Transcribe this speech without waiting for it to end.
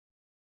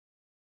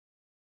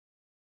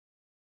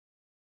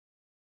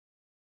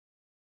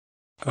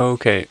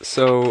Okay,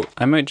 so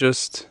I might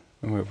just,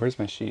 wait, where's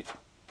my sheet?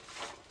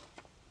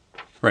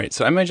 Right,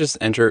 so I might just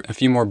enter a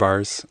few more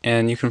bars,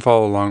 and you can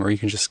follow along, or you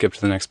can just skip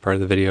to the next part of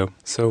the video.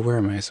 So where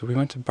am I? So we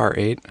went to bar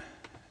 8,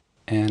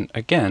 and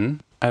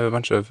again, I have a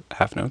bunch of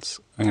half notes.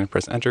 I'm going to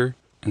press enter,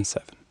 and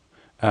 7.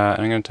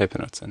 And I'm going to type the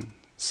notes in.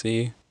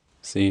 C,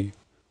 C.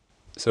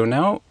 So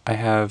now I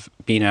have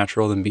B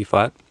natural, then B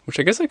flat, which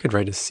I guess I could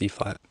write as C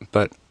flat,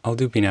 but I'll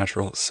do B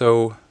natural.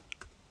 So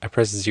I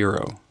press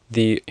 0.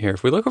 Here,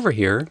 if we look over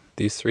here,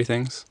 these 3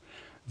 things,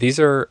 these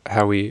are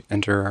how we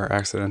enter our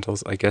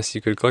accidentals. I guess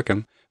you could click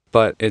them,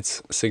 but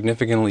it's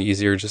significantly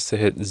easier just to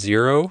hit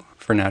 0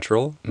 for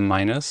natural,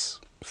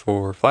 minus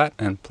for flat,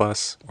 and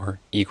plus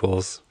or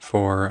equals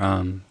for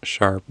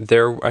sharp.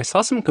 I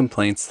saw some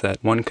complaints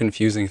that one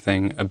confusing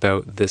thing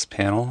about this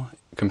panel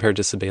compared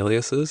to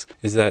Sibelius's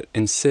is that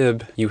in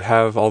Sib you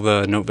have all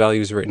the note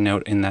values written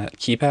out in that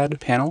keypad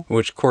panel,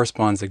 which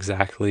corresponds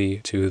exactly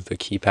to the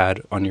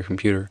keypad on your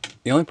computer.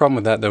 The only problem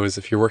with that though is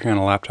if you're working on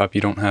a laptop, you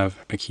don't have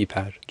a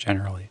keypad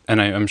generally. And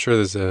I'm sure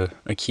there's a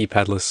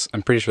keypadless,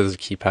 I'm pretty sure there's a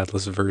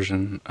keypadless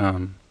version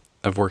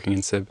of working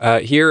in Sib.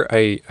 Here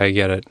I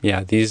get it.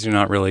 Yeah, these do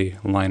not really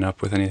line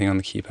up with anything on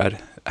the keypad.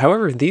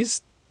 However,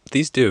 these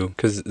do,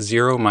 because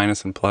 0,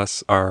 minus, and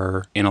plus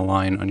are in a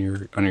line on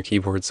your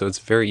keyboard, so it's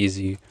very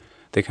easy.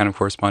 They kind of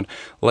correspond.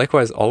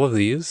 Likewise, all of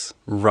these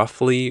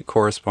roughly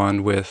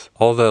correspond with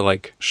all the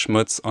like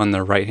schmutz on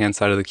the right hand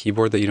side of the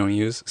keyboard that you don't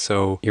use.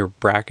 So your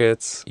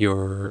brackets,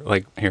 here,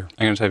 I'm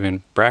gonna type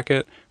in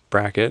bracket,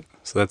 bracket,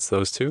 so that's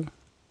those 2.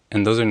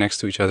 And those are next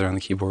to each other on the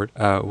keyboard.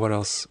 What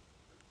else?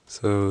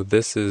 So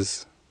this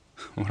is,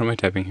 what am I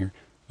typing here?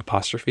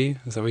 Apostrophe,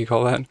 is that what you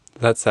call that?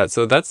 That's that.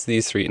 So that's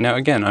these 3. Now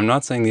again, I'm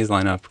not saying these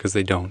line up because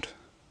they don't.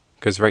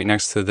 Because right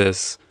next to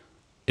this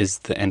is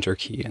the enter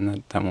key,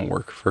 and that won't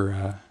work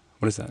for,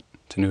 what is that?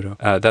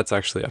 Tenuto. That's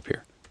actually up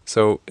here.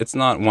 So it's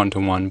not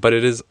 1-to-1, but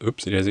it is,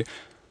 oopsie daisy.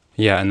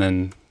 Yeah, and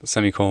then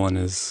semicolon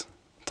is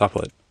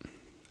toplet.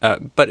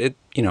 But it,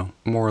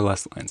 more or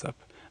less lines up.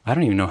 I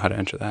don't even know how to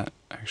enter that,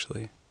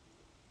 actually.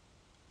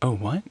 Oh,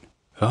 what?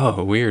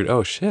 Oh, weird.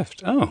 Oh,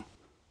 shift. Oh,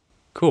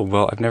 cool.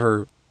 Well, I've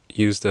never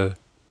used a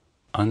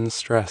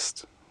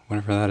unstressed,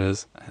 whatever that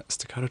is,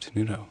 staccato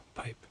tenuto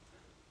pipe.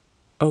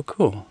 Oh,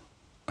 cool.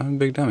 I'm a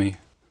big dummy.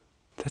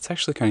 That's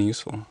actually kind of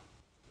useful.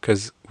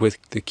 Because with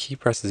the key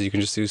presses, you can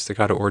just do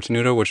staccato or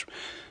tenuto, which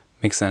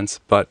makes sense.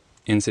 But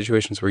in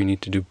situations where you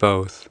need to do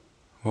both,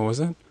 what was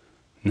it?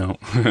 No.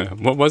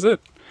 What was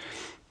it?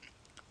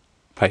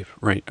 Pipe.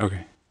 Right.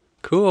 Okay.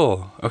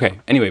 Cool. Okay.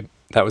 Anyway,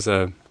 that was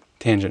a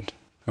tangent.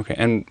 Okay.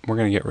 And we're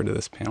going to get rid of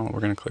this panel. We're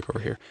going to click over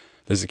here.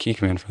 There's a key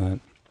command for that.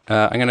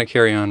 I'm going to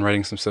carry on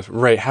writing some stuff.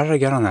 Right. How did I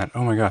get on that?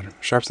 Oh my God.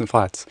 Sharps and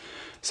flats.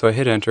 So I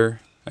hit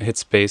enter. I hit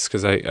space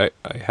because I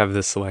have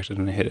this selected,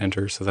 and I hit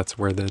enter. So that's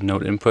where the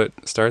note input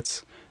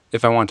starts.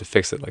 If I want to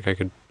fix it, like I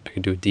could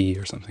do a D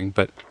or something,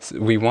 but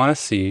we want a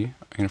C.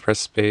 I'm going to press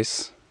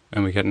space,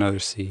 and we get another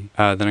C.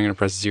 Then I'm going to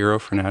press 0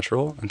 for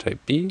natural and type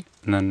B,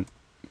 and then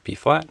B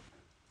flat,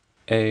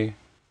 A,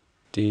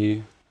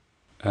 D,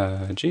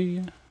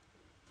 G.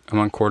 I'm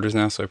on quarters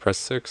now, so I press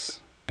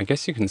 6. I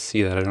guess you can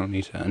see that I don't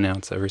need to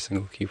announce every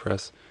single key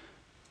press.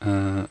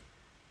 D,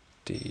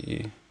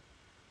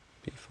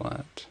 B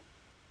flat,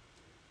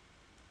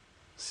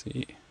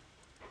 C,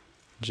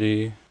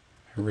 G.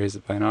 I raise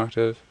it by an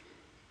octave.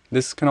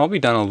 This can all be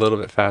done a little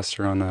bit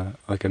faster on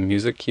a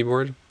music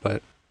keyboard,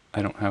 but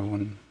I don't have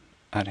one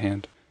at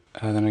hand.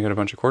 Then I got a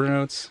bunch of quarter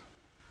notes.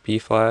 B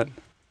flat,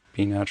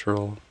 B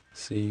natural,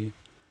 C,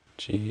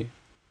 G,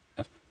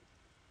 F.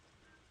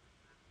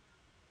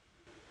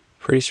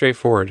 Pretty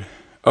straightforward.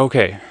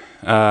 Okay,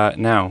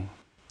 now,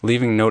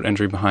 leaving note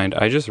entry behind,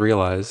 I just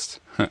realized,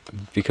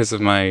 because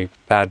of my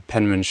bad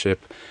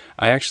penmanship,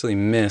 I actually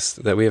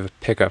missed that we have a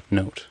pickup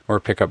note or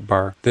pickup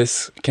bar.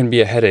 This can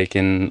be a headache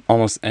in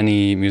almost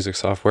any music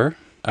software.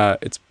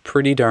 It's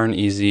pretty darn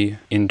easy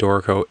in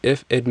Dorico,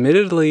 if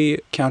admittedly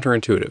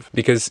counterintuitive,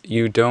 because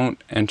you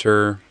don't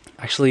enter...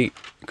 Actually,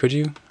 could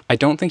you? I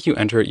don't think you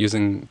enter it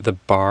using the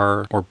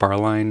bar or bar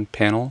line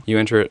panel. You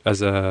enter it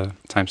as a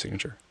time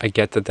signature. I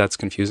get that that's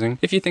confusing.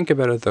 If you think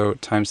about it though,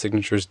 time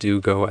signatures do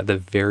go at the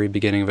very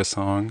beginning of a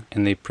song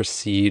and they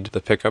precede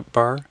the pickup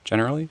bar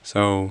generally.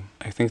 So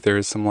I think there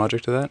is some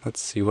logic to that.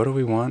 Let's see, what do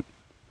we want?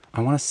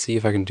 I want to see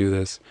if I can do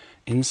this.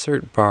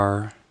 Insert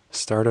bar,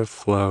 start of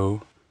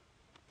flow.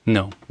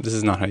 No, this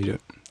is not how you do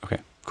it. Okay,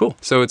 cool.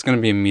 So it's going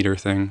to be a meter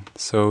thing.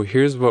 So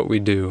here's what we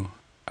do.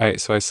 I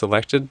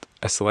selected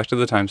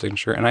the time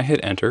signature and I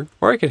hit enter,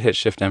 or I could hit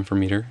shift M for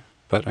meter,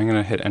 but I'm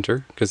going to hit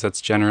enter because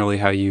that's generally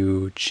how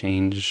you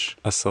change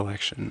a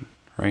selection,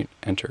 right?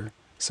 Enter.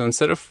 So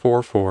instead of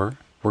 4/4,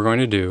 we're going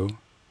to do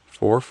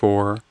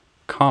 4/4,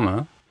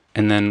 comma,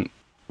 and then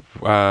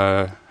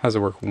how does it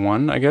work?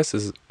 1, I guess,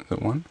 is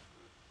it 1?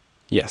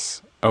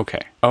 Yes.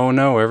 Okay. Oh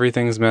no,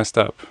 everything's messed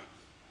up.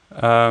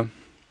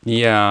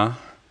 Yeah.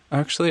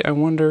 Actually, I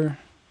wonder.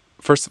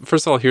 First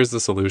of all, here's the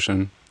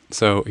solution.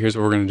 So here's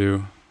what we're going to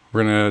do.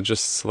 We're going to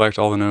just select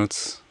all the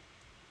notes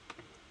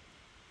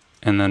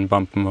and then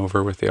bump them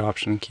over with the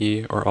Option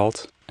key or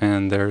Alt.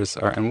 And there's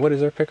our, and what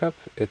is our pickup?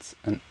 It's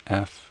an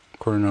F,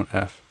 quarter note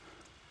F.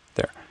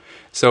 There.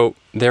 So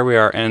there we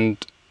are, and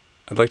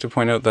I'd like to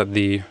point out that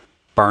the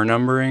bar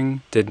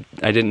numbering,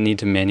 I didn't need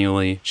to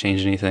manually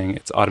change anything.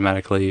 It's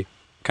automatically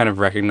kind of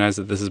recognized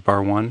that this is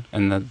bar 1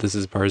 and that this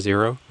is bar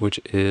 0, which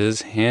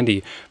is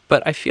handy.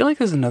 But I feel like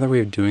there's another way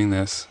of doing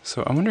this.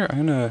 So I wonder,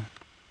 I'm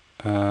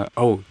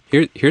gonna,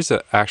 here's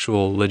an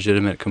actual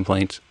legitimate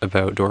complaint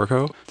about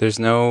Dorico. There's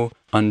no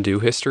undo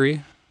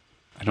history,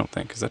 I don't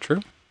think. Is that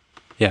true?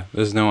 Yeah,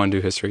 there's no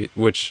undo history,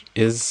 which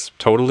is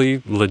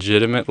totally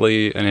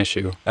legitimately an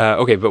issue.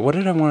 Okay, but what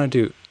did I want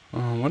to do?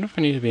 What if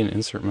I need to be in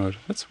insert mode?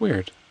 That's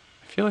weird.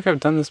 I feel like I've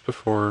done this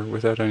before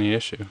without any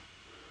issue.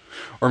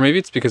 Or maybe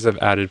it's because I've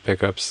added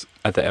pickups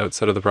at the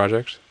outset of the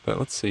project, but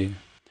let's see.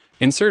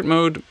 Insert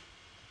mode,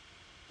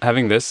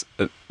 having this,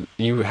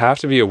 you have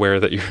to be aware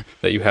that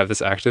you have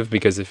this active,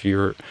 because if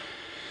you're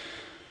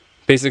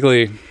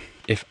basically,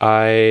 if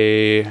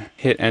I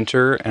hit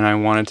enter and I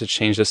wanted to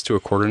change this to a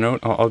quarter note,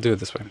 I'll do it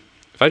this way.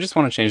 If I just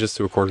want to change this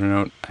to a quarter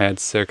note, I add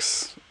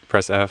 6,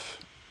 press F,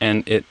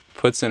 and it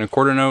puts in a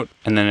quarter note,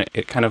 and then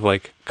it kind of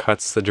like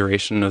cuts the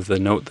duration of the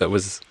note that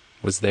was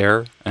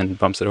there and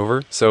bumps it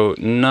over. So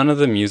none of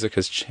the music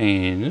has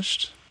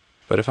changed.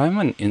 But if I'm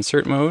on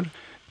insert mode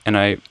and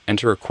I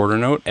enter a quarter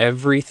note,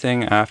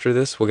 everything after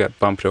this will get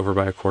bumped over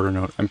by a quarter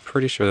note. I'm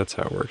pretty sure that's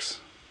how it works.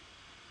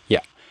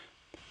 Yeah.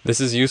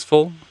 This is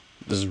useful.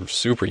 This is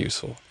super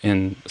useful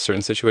in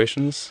certain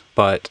situations,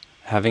 but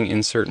having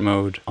insert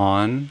mode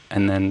on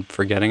and then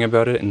forgetting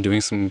about it and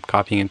doing some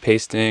copying and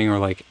pasting or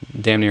like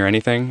damn near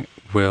anything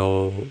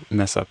will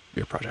mess up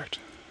your project.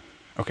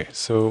 Okay,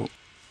 so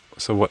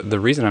what the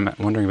reason I'm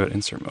wondering about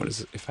insert mode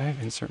is if I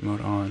have insert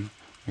mode on,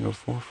 I go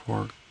 4,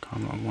 4,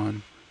 comma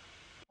 1.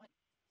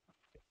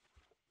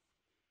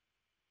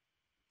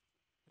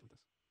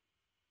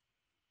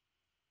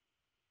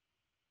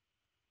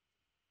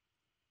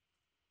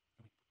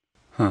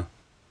 Huh.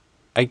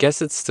 I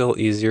guess it's still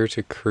easier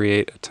to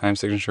create a time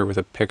signature with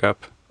a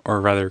pickup,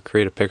 or rather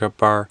create a pickup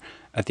bar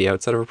at the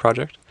outset of a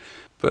project.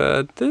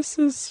 But this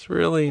is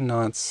really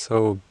not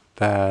so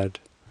bad.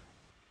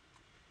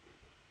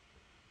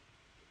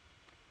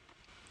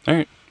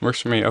 Alright,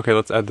 works for me. Okay,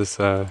 let's add this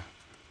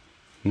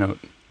note.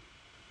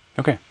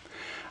 Okay,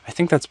 I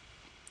think that's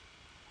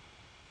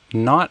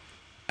not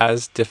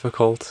as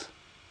difficult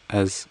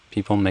as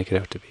people make it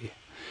out to be.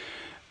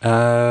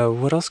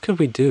 What else could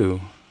we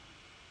do?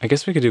 I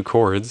guess we could do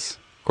chords.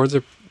 Chords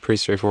are pretty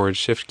straightforward.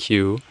 Shift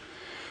Q,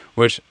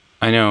 which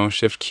I know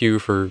Shift Q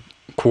for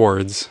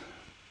chords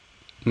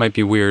might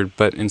be weird,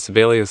 but in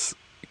Sibelius,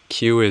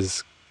 Q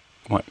is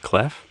what,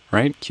 clef,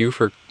 right? Q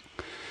for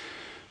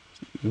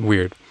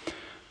weird.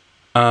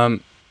 I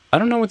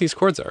don't know what these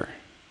chords are,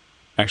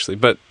 actually,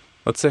 but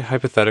let's say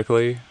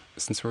hypothetically,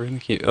 since we're in the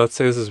key, let's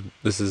say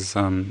this is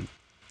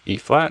E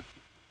flat,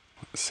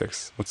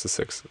 6. What's the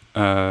 6?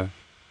 Oh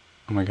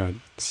my God,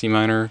 C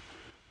minor,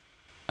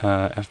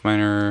 F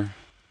minor,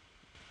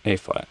 A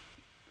flat.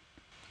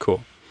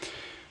 Cool.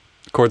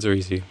 Chords are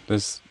easy.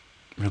 There's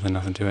really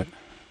nothing to it.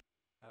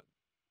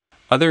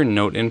 Other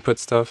note input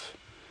stuff.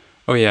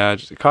 Oh yeah,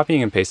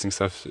 copying and pasting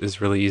stuff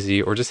is really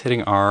easy, or just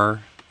hitting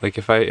R. Like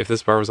if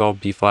this bar was all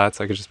B flats,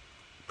 I could just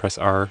press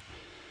R.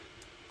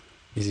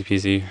 Easy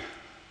peasy.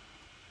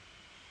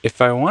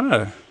 If I want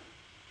to,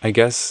 I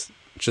guess,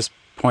 just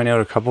point out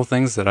a couple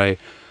things that I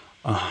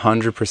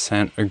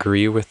 100%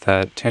 agree with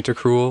that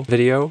Tantacrul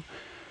video.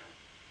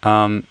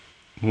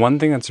 One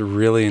thing that's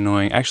really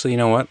annoying, actually, you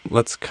know what?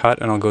 Let's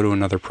cut and I'll go to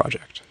another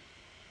project.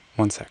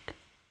 One sec.